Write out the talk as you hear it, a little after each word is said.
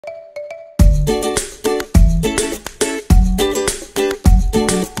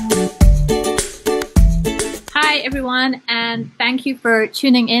everyone, and thank you for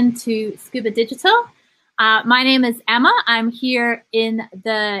tuning in to Scuba.Digital. My name is Emma. I'm here in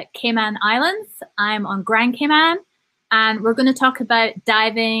the Cayman Islands. I'm on Grand Cayman, and we're going to talk about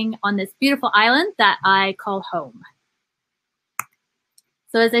diving on this beautiful island that I call home.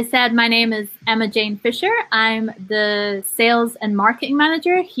 So as I said, my name is Emma Jane Fisher. I'm the Sales and Marketing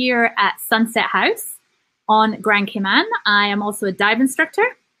Manager here at Sunset House on Grand Cayman. I am also a dive instructor.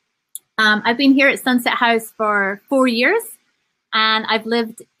 I've been here at Sunset House for 4 years, and I've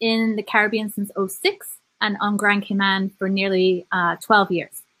lived in the Caribbean since '06 and on Grand Cayman for nearly 12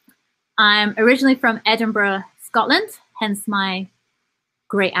 years. I'm originally from Edinburgh, Scotland, hence my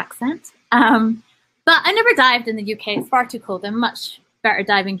great accent. But I never dived in the UK. It's far too cold. I'm much better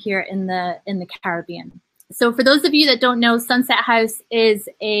diving here in the Caribbean. So for those of you that don't know, Sunset House is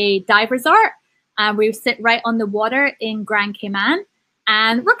a dive resort. We sit right on the water in Grand Cayman.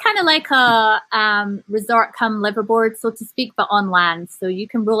 And we're kind of like a resort come liverboard, so to speak, but on land. So you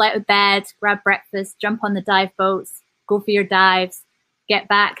can roll out of bed, grab breakfast, jump on the dive boats, go for your dives, get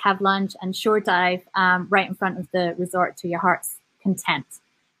back, have lunch, and shore dive right in front of the resort to your heart's content.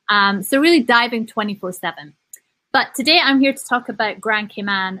 So really diving 24/7. But today I'm here to talk about Grand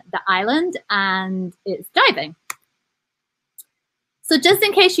Cayman, the island, and its diving. So just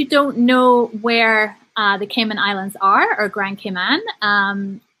in case you don't know where the Cayman Islands are, or Grand Cayman,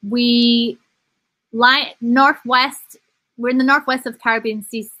 we lie northwest. We're in the northwest of the Caribbean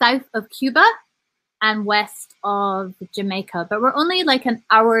Sea, south of Cuba and west of Jamaica. But we're only like an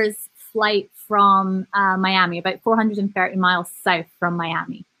hour's flight from Miami, about 430 miles south from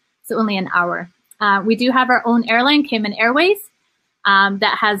Miami. So only an hour. We do have our own airline, Cayman Airways,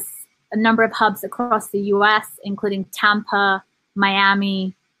 that has a number of hubs across the US, including Tampa,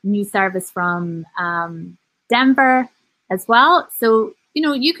 Miami, new service from Denver as well. So, you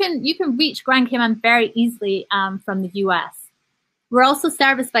know, you can reach Grand Cayman very easily from the US. We're also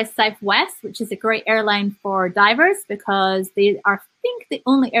serviced by Southwest, which is a great airline for divers because they are, I think, the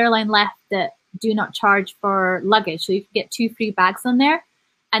only airline left that do not charge for luggage. So you can get 2 free bags on there.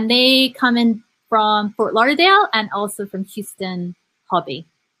 And they come in from Fort Lauderdale and also from Houston Hobby.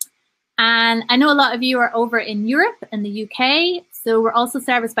 And I know a lot of you are over in Europe and the UK. So we're also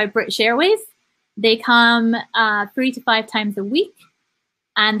serviced by British Airways. They come 3 to 5 times a week,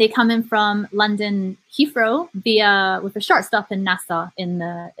 and they come in from London Heathrow with a short stop in Nassau in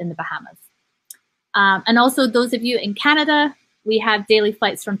the Bahamas. And also those of you in Canada, we have daily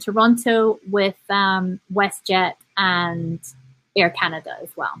flights from Toronto with WestJet and Air Canada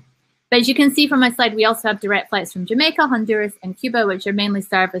as well. But as you can see from my slide, we also have direct flights from Jamaica, Honduras, and Cuba, which are mainly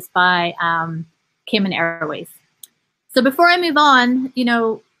serviced by Cayman Airways. So before I move on, you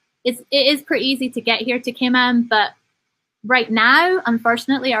know, it is pretty easy to get here to Cayman, but right now,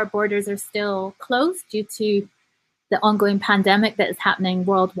 unfortunately, our borders are still closed due to the ongoing pandemic that is happening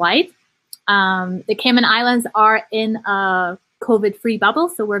worldwide. The Cayman Islands are in a COVID-free bubble,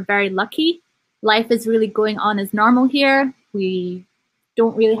 so we're very lucky. Life is really going on as normal here. We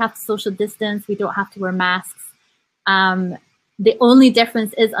don't really have to social distance. We don't have to wear masks. The only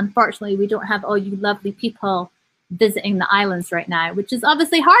difference is, unfortunately, we don't have all you lovely people visiting the islands right now, which is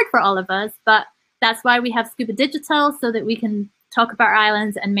obviously hard for all of us, but that's why we have Scuba.Digital, so that we can talk about our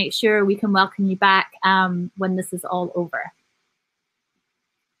islands and make sure we can welcome you back when this is all over.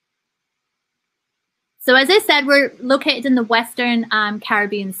 So as I said, we're located in the western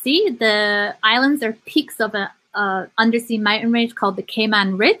Caribbean Sea. The islands are peaks of a undersea mountain range called the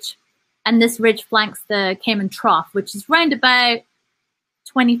Cayman Ridge, and this ridge flanks the Cayman Trough, which is round about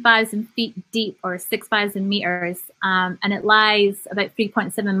 20,000 feet deep, or 6,000 meters, and it lies about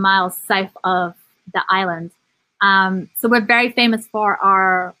 3.7 miles south of the island. So we're very famous for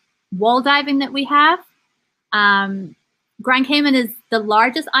our wall diving that we have. Grand Cayman is the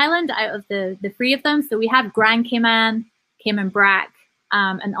largest island out of the 3 of them. So we have Grand Cayman, Cayman Brac,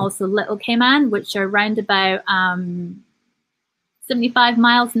 and also Little Cayman, which are around about 75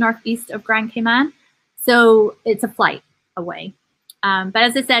 miles northeast of Grand Cayman. So it's a flight away. But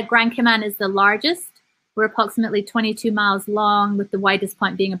as I said, Grand Cayman is the largest. We're approximately 22 miles long, with the widest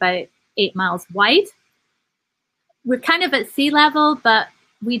point being about 8 miles wide. We're kind of at sea level, but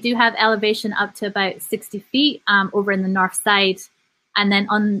we do have elevation up to about 60 feet over in the north side. And then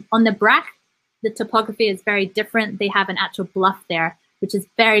on the Brac, the topography is very different. They have an actual bluff there, which is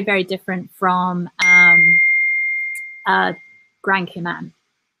very, very different from Grand Cayman.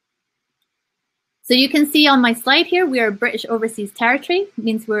 So you can see on my slide here, we are British Overseas Territory. It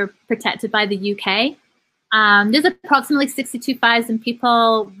means we're protected by the UK. There's approximately 62,000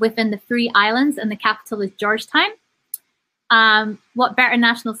 people within the 3 islands, and the capital is Georgetown. What better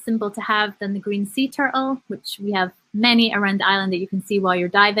national symbol to have than the green sea turtle, which we have many around the island that you can see while you're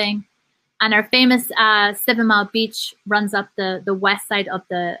diving. And our famous 7 Mile Beach runs up the west side of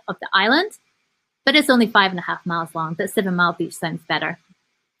the island, but it's only 5.5 miles long. But 7 Mile Beach sounds better.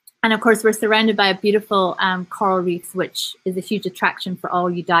 And of course, we're surrounded by a beautiful coral reefs, which is a huge attraction for all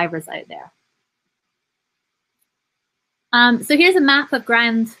you divers out there. So here's a map of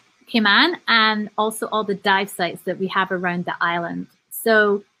Grand Cayman and also all the dive sites that we have around the island.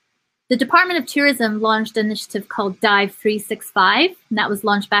 So the Department of Tourism launched an initiative called Dive 365, and that was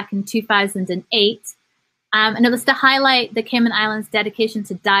launched back in 2008. And it was to highlight the Cayman Islands' dedication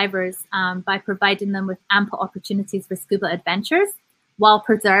to divers by providing them with ample opportunities for scuba adventures while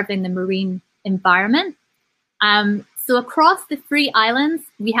preserving the marine environment. So across the 3 islands,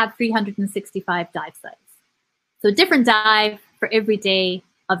 we have 365 dive sites. So a different dive for every day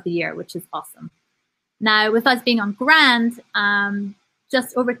of the year, which is awesome. Now, with us being on Grand,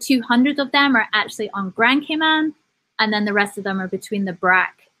 just over 200 of them are actually on Grand Cayman, and then the rest of them are between the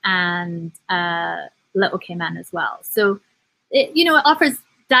Brac and Little Cayman as well. So, it offers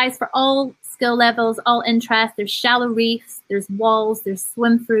dives for all skill levels, all interests. There's shallow reefs, there's walls, there's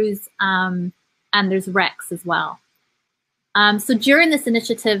swim-throughs, and there's wrecks as well. So during this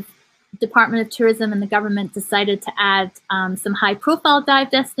initiative, Department of Tourism and the government decided to add some high-profile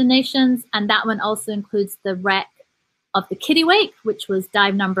dive destinations, and that one also includes the wreck of the Kittiwake, which was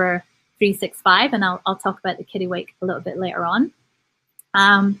dive number 365, and I'll talk about the Kittiwake a little bit later on.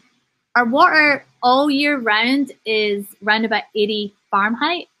 Our water all year round is around about 80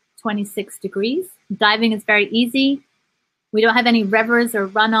 Fahrenheit, 26 degrees. Diving is very easy. We don't have any rivers or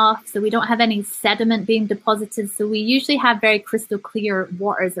runoff, so we don't have any sediment being deposited. So we usually have very crystal clear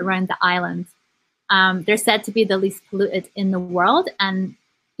waters around the island. They're said to be the least polluted in the world. And,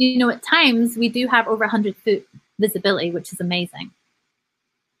 at times we do have over 100-foot visibility, which is amazing.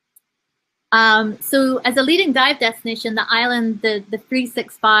 So as a leading dive destination, the island, the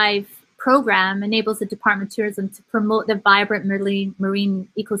 365 program enables the Department of Tourism to promote the vibrant marine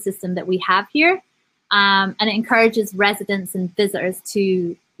ecosystem that we have here. And it encourages residents and visitors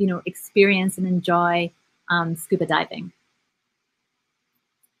to, experience and enjoy scuba diving.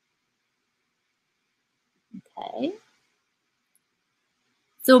 Okay.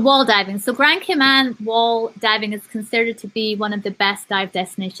 So wall diving. So Grand Cayman wall diving is considered to be one of the best dive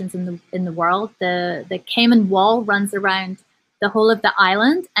destinations in the world. The Cayman wall runs around the whole of the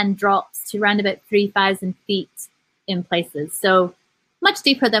island and drops to around about 3,000 feet in places. So much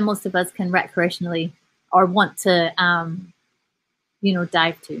deeper than most of us can recreationally or want to,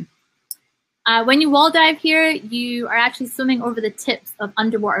 dive to. When you wall dive here, you are actually swimming over the tips of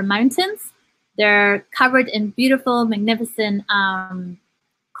underwater mountains. They're covered in beautiful, magnificent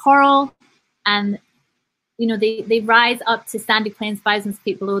coral, and they rise up to sandy plains thousands of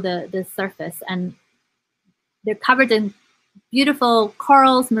feet below the surface, and they're covered in beautiful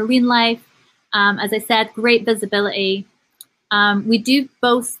corals, marine life. As I said, great visibility. We do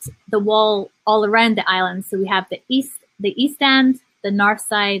boast the wall all around the island. So we have the east end, the north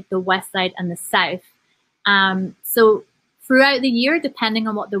side, the west side, and the south. So throughout the year, depending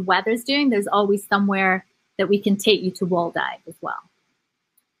on what the weather's doing, there's always somewhere that we can take you to wall dive as well.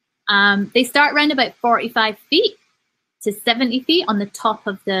 They start around about 45 feet to 70 feet on the top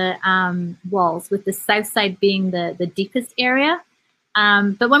of the walls, with the south side being the deepest area.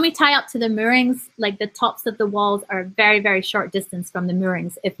 But when we tie up to the moorings, like the tops of the walls are very, very short distance from the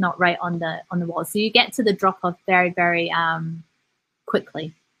moorings, if not right on the wall. So you get to the drop off very, very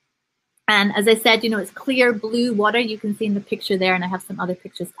quickly. And as I said, it's clear blue water. You can see in the picture there, and I have some other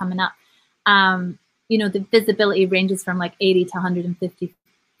pictures coming up. The visibility ranges from like 80 to 150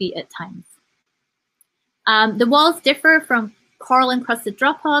 feet at times. The walls differ from coral encrusted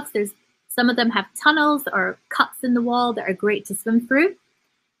drop-offs. Some of them have tunnels or cuts in the wall that are great to swim through.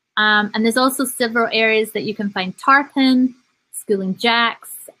 And there's also several areas that you can find tarpon, schooling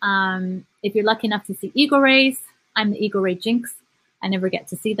jacks. If you're lucky enough to see eagle rays, I'm the eagle ray jinx. I never get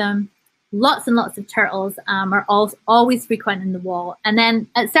to see them. Lots and lots of turtles are always frequenting the wall. And then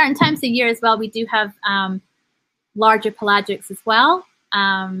at certain times of the year as well, we do have larger pelagics as well.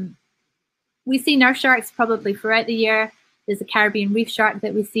 We see nurse sharks probably throughout the year. There's a Caribbean reef shark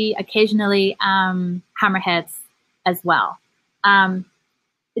that we see occasionally, hammerheads as well.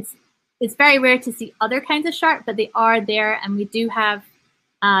 It's very rare to see other kinds of shark, but they are there, and we do have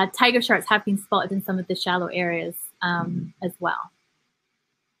tiger sharks have been spotted in some of the shallow areas as well.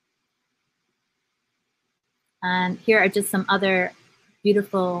 And here are just some other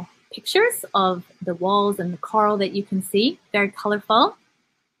beautiful pictures of the walls and the coral that you can see, very colorful.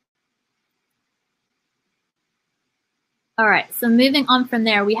 All right, so moving on from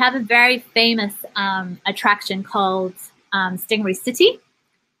there, we have a very famous attraction called Stingray City.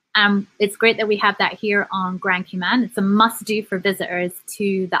 It's great that we have that here on Grand Cayman. It's a must-do for visitors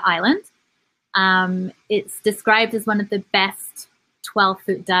to the island. It's described as one of the best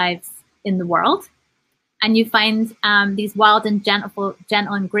 12-foot dives in the world. And you find these wild and gentle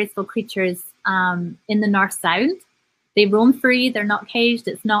and graceful creatures in the North Sound. They roam free, they're not caged.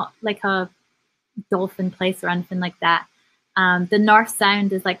 It's not like a dolphin place or anything like that. The North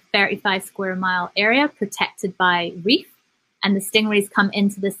Sound is like 35 square mile area protected by reef, and the stingrays come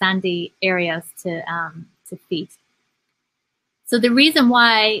into the sandy areas to feed. So the reason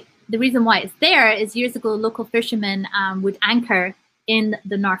why it's there is years ago, local fishermen would anchor in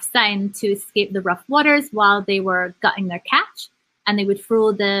the North Sound to escape the rough waters while they were gutting their catch, and they would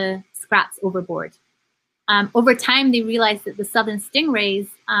throw the scraps overboard. Over time, they realized that the southern stingrays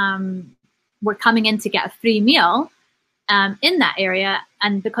were coming in to get a free meal in that area,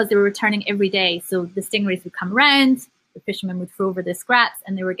 and because they were returning every day, so the stingrays would come around, the fishermen would throw over the scraps,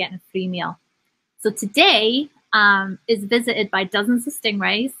 and they were getting a free meal. So today is visited by dozens of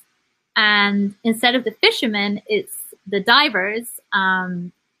stingrays, and instead of the fishermen, it's the divers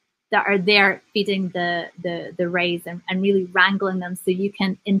that are there feeding the rays and really wrangling them so you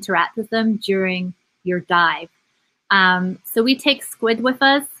can interact with them during your dive. So we take squid with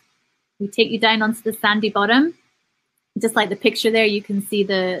us. We take you down onto the sandy bottom. Just like the picture there, you can see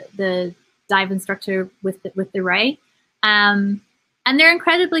the dive instructor with the ray. And they're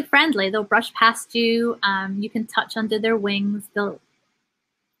incredibly friendly. They'll brush past you. You can touch under their wings.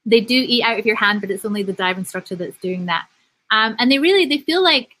 They do eat out of your hand, but it's only the dive instructor that's doing that. And they feel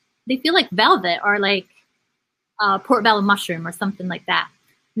like velvet or like portobello mushroom or something like that.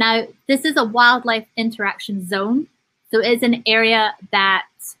 Now, this is a wildlife interaction zone, so it is an area that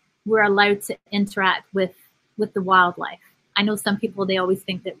we're allowed to interact with the wildlife. I know some people, they always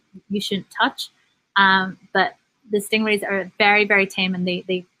think that you shouldn't touch, but the stingrays are very, very tame, and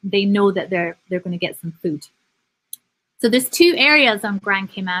they know that they're going to get some food. So there's two areas on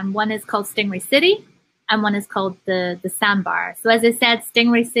Grand Cayman. One is called Stingray City, and one is called the Sandbar. So as I said,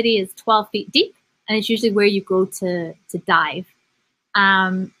 Stingray City is 12 feet deep, and it's usually where you go to dive.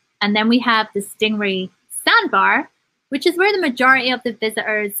 And then we have the Stingray Sandbar, which is where the majority of the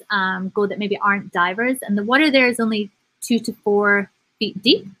visitors go that maybe aren't divers. And the water there is only 2 to 4 feet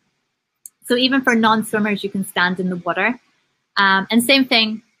deep. So even for non-swimmers, you can stand in the water. And same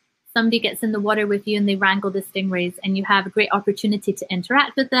thing, somebody gets in the water with you and they wrangle the stingrays, and you have a great opportunity to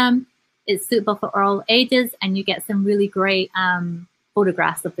interact with them. It's suitable for all ages, and you get some really great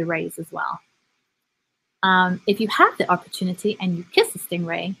photographs of the rays as well. If you have the opportunity and you kiss a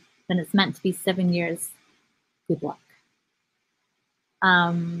stingray, then it's meant to be 7 years. Good luck.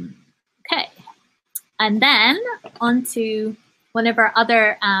 Okay, and then on to one of our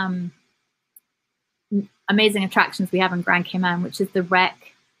other amazing attractions we have in Grand Cayman, which is the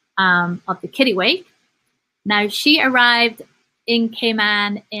wreck of the Kittiwake. Now, she arrived in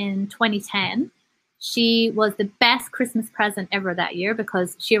Cayman in 2010. She was the best Christmas present ever that year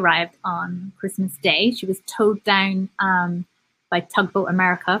because she arrived on Christmas Day. She was towed down by Tugboat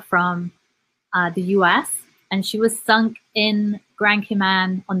America from the US, and she was sunk in Grand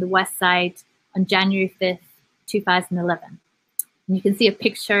Cayman on the west side on January 5th, 2011. And you can see a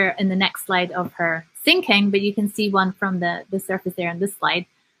picture in the next slide of her sinking, but you can see one from the surface there in this slide.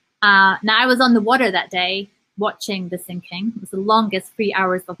 Now, I was on the water that day watching the sinking. It was the longest 3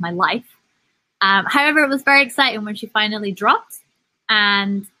 hours of my life. However, it was very exciting when she finally dropped.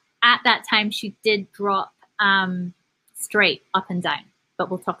 And at that time, she did drop straight up and down. But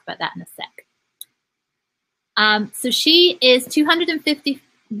we'll talk about that in a sec. So she is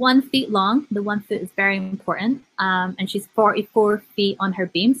 251 feet long. The 1 foot is very important. And she's 44 feet on her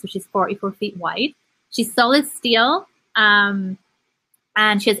beam. So she's 44 feet wide. She's solid steel. And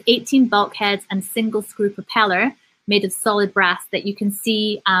she has 18 bulkheads and single screw propeller made of solid brass that you can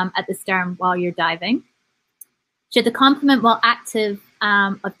see at the stern while you're diving. She had a complement while active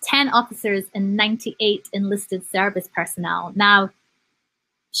of 10 officers and 98 enlisted service personnel. Now,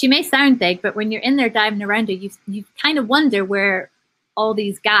 she may sound big, but when you're in there diving around her, you kind of wonder where all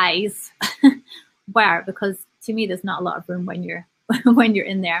these guys were, because to me, there's not a lot of room when you're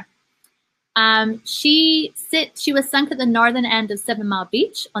in there. She was sunk at the northern end of 7 Mile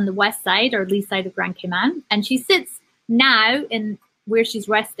Beach on the west side or lee side of Grand Cayman, and she sits now in where she's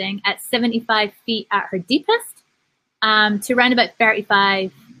resting at 75 feet at her deepest to around about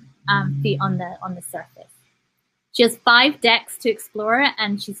 35 feet on the surface. She has 5 decks to explore,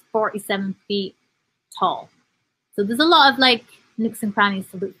 and she's 47 feet tall. So there's a lot of like nooks and crannies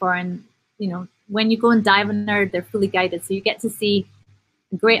to look for, and when you go and dive on there, they're fully guided, so you get to see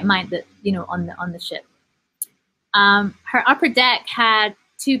a great amount that on the ship. Her upper deck had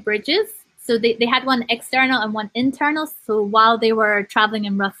 2 bridges, so they had one external and one internal. So while they were traveling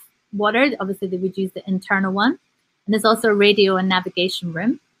in rough water, obviously they would use the internal one. And there's also a radio and navigation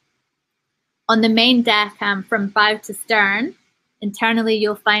room. On the main deck, from bow to stern, internally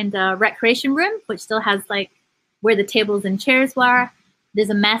you'll find a recreation room, which still has like where the tables and chairs were. There's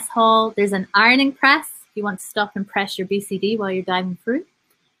a mess hall. There's an ironing press if you want to stop and press your BCD while you're diving through.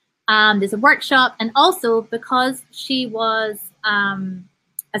 There's a workshop, and also because she was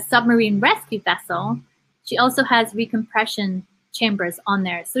a submarine rescue vessel, she also has recompression chambers on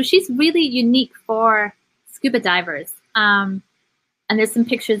there. So she's really unique for scuba divers. And there's some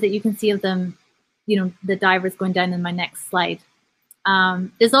pictures that you can see of them, the divers going down in my next slide.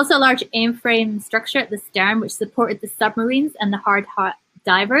 There's also a large A-frame structure at the stern, which supported the submarines and the hard hat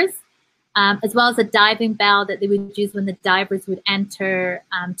divers, as well as a diving bell that they would use when the divers would enter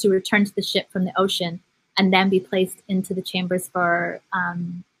to return to the ship from the ocean and then be placed into the chambers for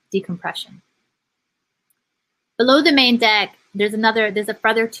decompression. Below the main deck, there's a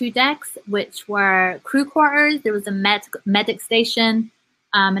further 2 decks, which were crew quarters. There was a medic station,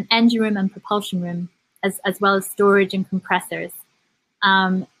 an engine room and propulsion room, as well as storage and compressors.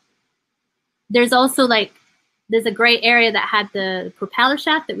 There's also there's a great area that had the propeller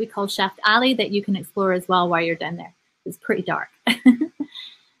shaft that we call Shaft Alley that you can explore as well while you're down there. It's pretty dark.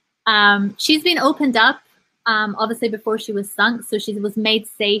 She's been opened up, obviously before she was sunk, so she was made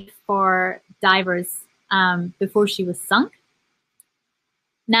safe for divers before she was sunk.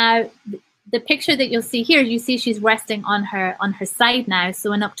 Now, the picture that you'll see here, you see she's resting on her side now.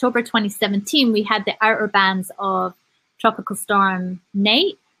 So in October 2017, we had the outer bands of Tropical Storm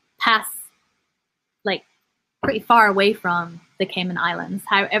Nate pass pretty far away from the Cayman Islands.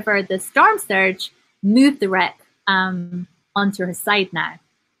 However, the storm surge moved the wreck onto her side now.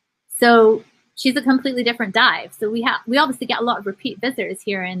 So she's a completely different dive. So we obviously get a lot of repeat visitors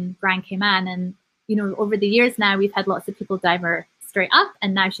here in Grand Cayman, and over the years now we've had lots of people dive her straight up,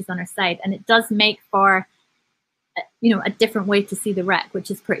 and now she's on her side, and it does make for a different way to see the wreck,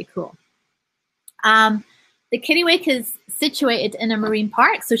 which is pretty cool. The Kittiwake is situated in a marine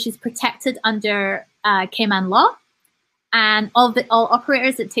park, so she's protected under Cayman law, and all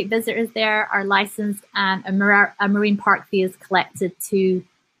operators that take visitors there are licensed, and a marine park fee is collected to,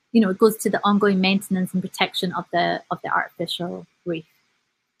 it goes to the ongoing maintenance and protection of the artificial reef.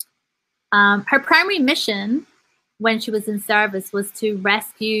 Her primary mission when she was in service was to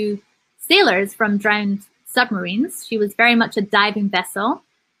rescue sailors from drowned submarines. She was very much a diving vessel,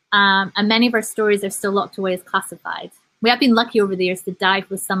 and many of her stories are still locked away as classified. We have been lucky over the years to dive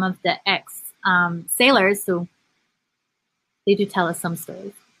with some of the ex-sailors, so they do tell us some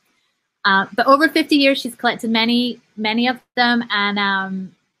stories. But over 50 years, she's collected many of them,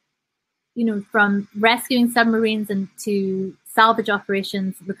 and from rescuing submarines and to salvage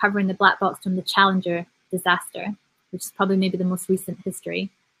operations, recovering the black box from the Challenger disaster, which is probably maybe the most recent history.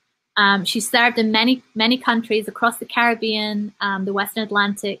 She served in many countries across the Caribbean, the Western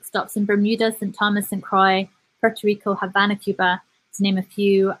Atlantic, stops in Bermuda, St. Thomas, St. Croix, Puerto Rico, Havana, Cuba, to name a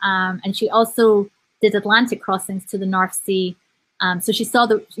few. And she also did Atlantic crossings to the North Sea. So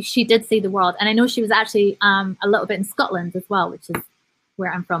she did see the world. And I know she was actually a little bit in Scotland as well, which is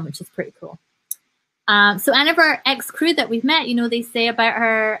where I'm from, which is pretty cool. So any of our ex-crew that we've met, they say about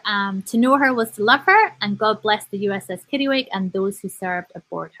her, to know her was to love her, and God bless the USS Kittiwake and those who served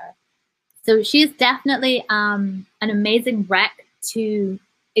aboard her. So she is definitely an amazing wreck to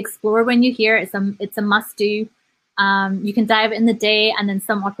explore when you're here. It's a must-do. You can dive in the day, and then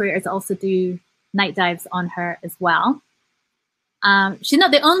some operators also do night dives on her as well. She's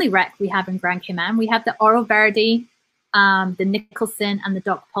not the only wreck we have in Grand Cayman. We have the Oro Verde, the Nicholson, and the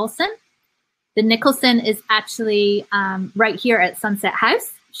Doc Paulson. The Nicholson is actually right here at Sunset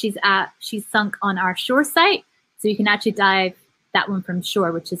House. She's sunk on our shore site, so you can actually dive that one from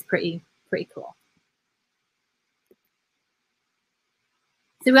shore, which is pretty cool.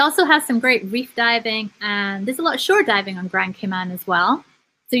 So we also have some great reef diving, and there's a lot of shore diving on Grand Cayman as well.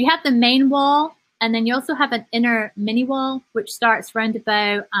 So you have the main wall, and then you also have an inner mini wall, which starts around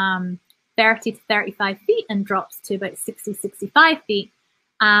about 30 to 35 feet and drops to about 60, 65 feet.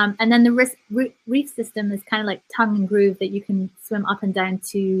 And then the reef system is kind of like tongue and groove that you can swim up and down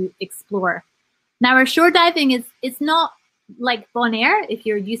to explore. Now, our shore diving it's not like Bonaire. If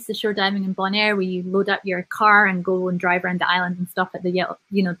you're used to shore diving in Bonaire, where you load up your car and go and drive around the island and stop at the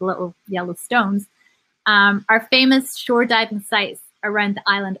the little yellow stones. Our famous shore diving sites around the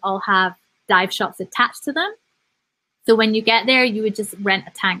island all have dive shops attached to them. So when you get there, you would just rent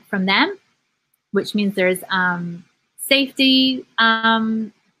a tank from them. which means there's safety.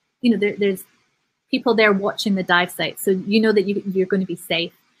 There's people there watching the dive site, so you know that you're going to be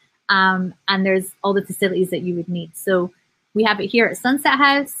safe. And there's all the facilities that you would need. So we have it here at Sunset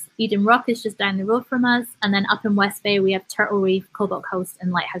House. Eden Rock is just down the road from us. And then up in West Bay, we have Turtle Reef, Cobalt Coast,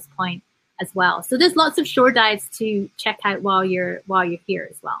 and Lighthouse Point as well. So there's lots of shore dives to check out while you're here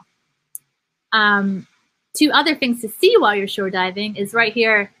as well. Two other things to see while you're shore diving is right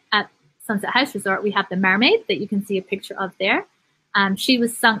here at Sunset House Resort, we have the mermaid that you can see a picture of there. She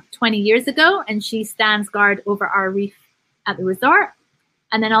was sunk 20 years ago, and she stands guard over our reef at the resort.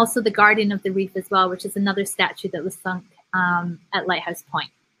 And then also the guardian of the reef as well, which is another statue that was sunk at Lighthouse Point,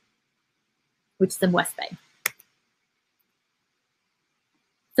 which is in West Bay.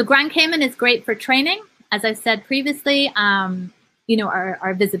 So Grand Cayman is great for training. As I've said previously, our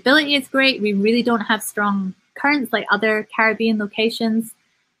visibility is great. We really don't have strong currents like other Caribbean locations.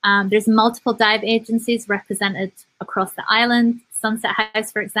 There's multiple dive agencies represented across the island. Sunset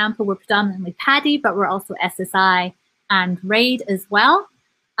House, for example, we're predominantly PADI, but we're also SSI and RAID as well.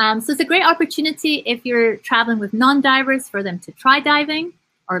 So it's a great opportunity if you're traveling with non-divers for them to try diving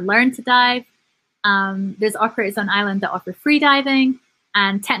or learn to dive. There's operators on island that offer free diving,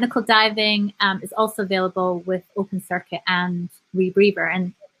 and technical diving is also available with Open Circuit and Rebreather.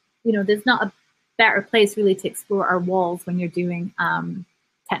 And there's not a better place really to explore our walls when you're doing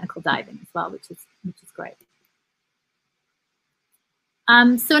technical diving as well, which is great.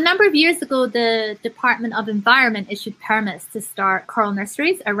 So a number of years ago, the Department of Environment issued permits to start coral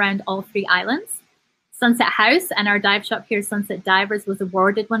nurseries around all 3 islands. Sunset House and our dive shop here, Sunset Divers, was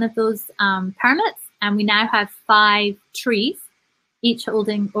awarded one of those permits, and we now have 5 trees, each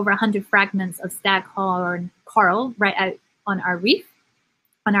holding over 100 fragments of staghorn coral right out on our reef,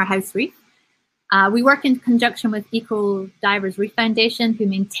 on our house reef. We work in conjunction with Eco Divers Reef Foundation, who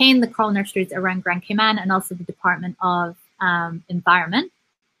maintain the coral nurseries around Grand Cayman, and also the Department of Environment.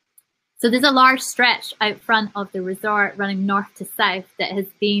 So there's a large stretch out front of the resort running north to south that has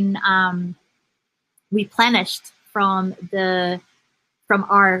been replenished from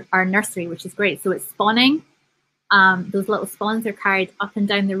our nursery, which is great. So it's spawning. Those little spawns are carried up and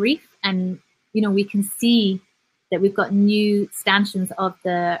down the reef, and we can see that we've got new stanchions of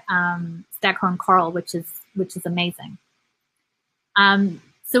the staghorn coral, which is amazing.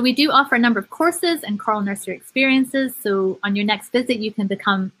 So we do offer a number of courses and coral nursery experiences. So on your next visit, you can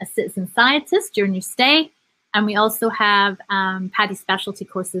become a citizen scientist during your stay. And we also have PADI specialty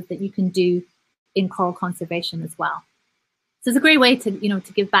courses that you can do in coral conservation as well. So it's a great way to,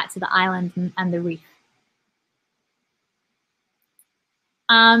 to give back to the island and the reef.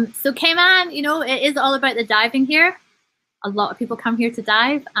 So Cayman, it is all about the diving here. A lot of people come here to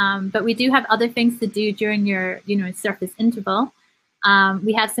dive, but we do have other things to do during your, surface interval.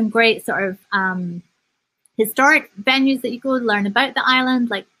 We have some great sort of historic venues that you go learn about the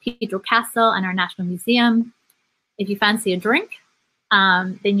island, like Pedro Castle and our National Museum. If you fancy a drink,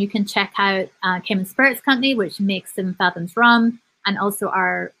 then you can check out Cayman Spirits Company, which makes 7 Fathoms rum, and also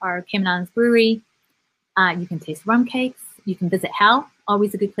our Cayman Islands Brewery. You can taste rum cakes. You can visit Hell,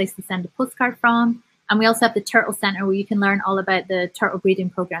 always a good place to send a postcard from. And we also have the Turtle Center, where you can learn all about the turtle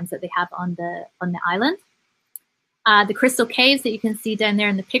breeding programs that they have on the island. The Crystal Caves that you can see down there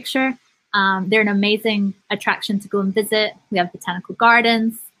in the picture, they're an amazing attraction to go and visit. We have botanical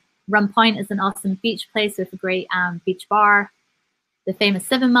gardens. Rum Point is an awesome beach place with a great beach bar. The famous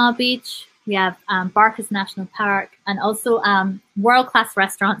 7 Mile Beach. We have Barcas National Park, and also world-class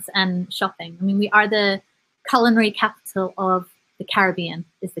restaurants and shopping. I mean, we are the culinary capital of the Caribbean,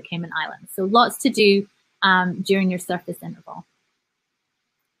 is the Cayman Islands. So lots to do during your surface interval.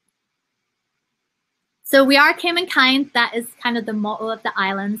 So we are Cayman kind. That is kind of the motto of the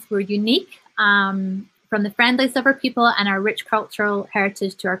islands. We're unique. From the friendliest of our people and our rich cultural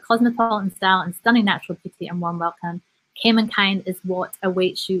heritage to our cosmopolitan style and stunning natural beauty and warm welcome, Cayman kind is what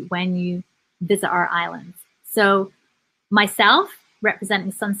awaits you when you visit our islands. So myself,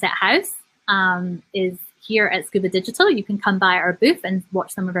 representing Sunset House, is here at Scuba.Digital. You can come by our booth and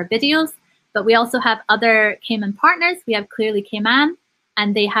watch some of our videos. But we also have other Cayman partners. We have Clearly Cayman,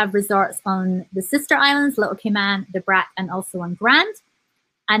 and they have resorts on the sister islands, Little Cayman, the Brat, and also on Grand.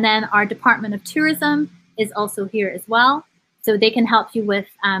 And then our Department of Tourism is also here as well. So they can help you with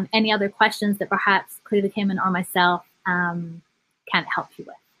any other questions that perhaps Clearly Cayman or myself can't help you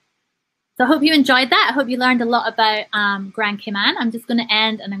with. So I hope you enjoyed that. I hope you learned a lot about Grand Cayman. I'm just going to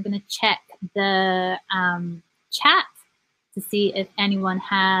end, and I'm going to check the chat to see if anyone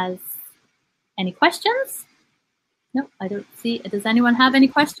has any questions. No, I don't see. Does anyone have any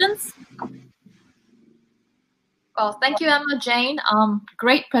questions? Well, thank you, Emma Jane.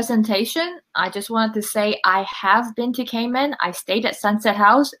 Great presentation. I just wanted to say I have been to Cayman. I stayed at Sunset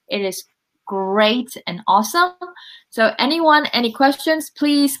House. It is great and awesome. So anyone, any questions,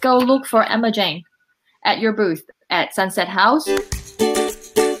 please go look for Emma Jane at your booth at Sunset House.